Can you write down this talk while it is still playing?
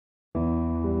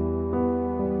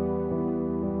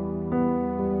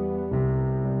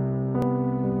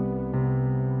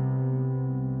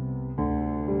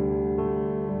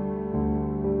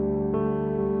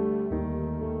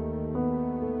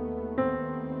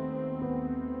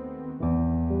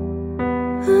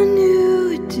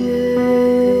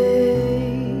day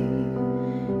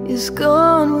is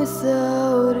gone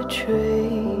without a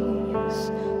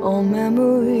trace. All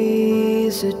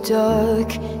memories are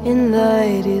dark and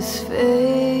light is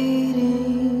fading.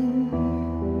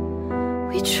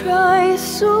 We try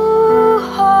so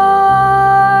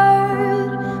hard,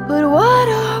 but what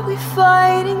are we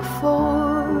fighting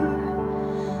for?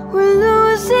 We're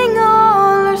losing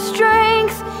all our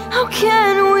strength. How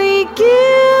can we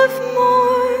give more?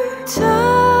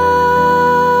 Time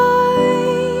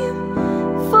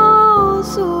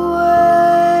falls away,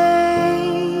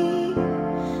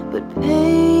 but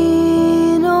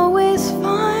pain always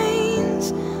finds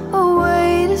a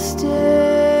way to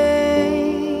stay.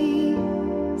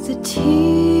 The tears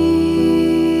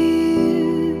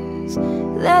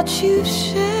that you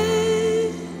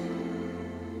shed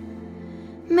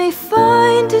may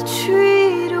find a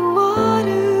tree to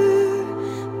water,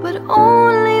 but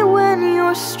only when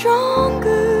you're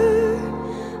stronger.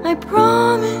 I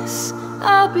promise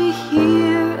I'll be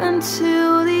here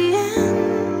until the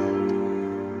end.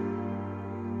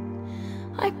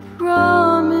 I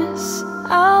promise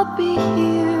I'll be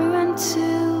here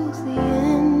until the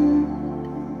end.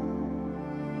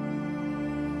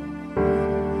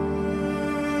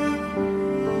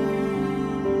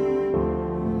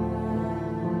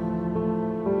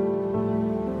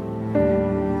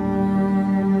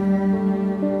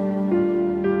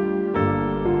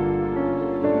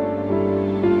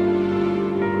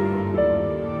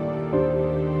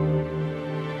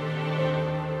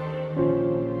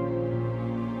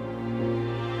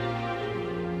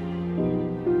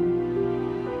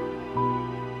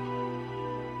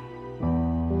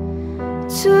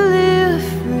 To live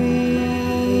free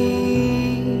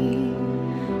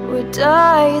or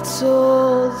die, it's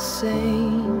all the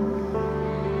same.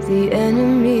 The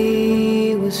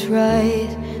enemy was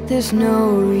right, there's no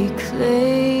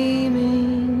reclaiming.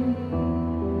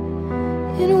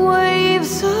 In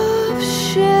waves of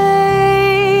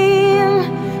shame,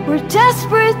 we're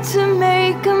desperate to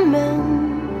make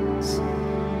amends,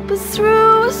 but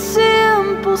through a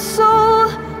simple soul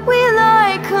we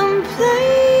lie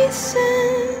complacent.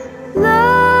 Love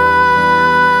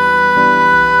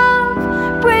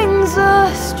brings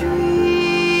us dreams,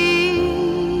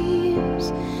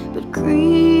 but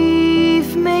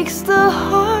grief makes the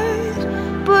heart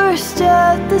burst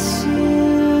at the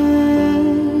seams.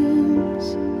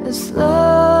 As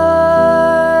light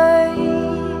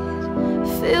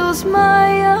fills my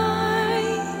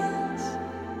eyes,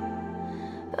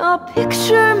 I'll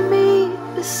picture me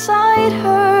beside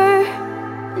her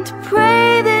and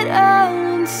pray that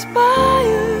I'll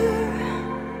inspire.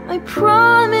 I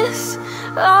promise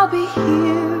I'll be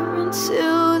here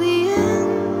until the end.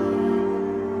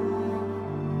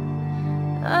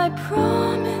 I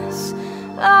promise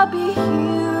I'll be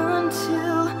here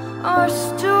until our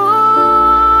story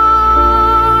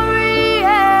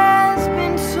has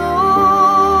been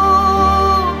told,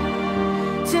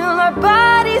 till our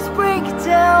bodies break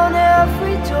down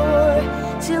every door,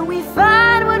 till we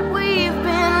find what we've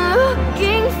been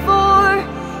looking for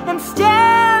and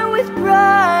stare with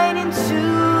pride into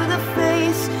the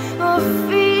face of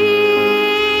fear.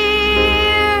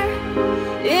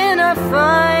 In our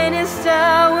finest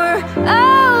hour,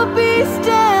 I'll be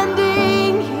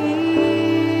standing here.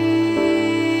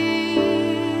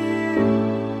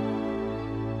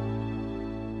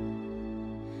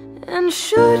 And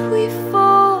should we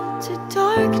fall to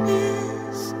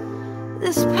darkness,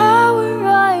 this power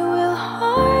I will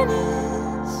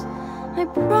harness. I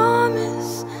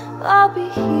promise I'll be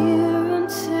here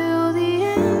until the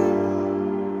end.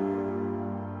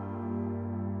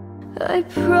 I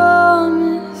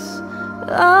promise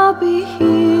I'll be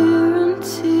here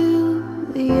until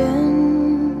the end.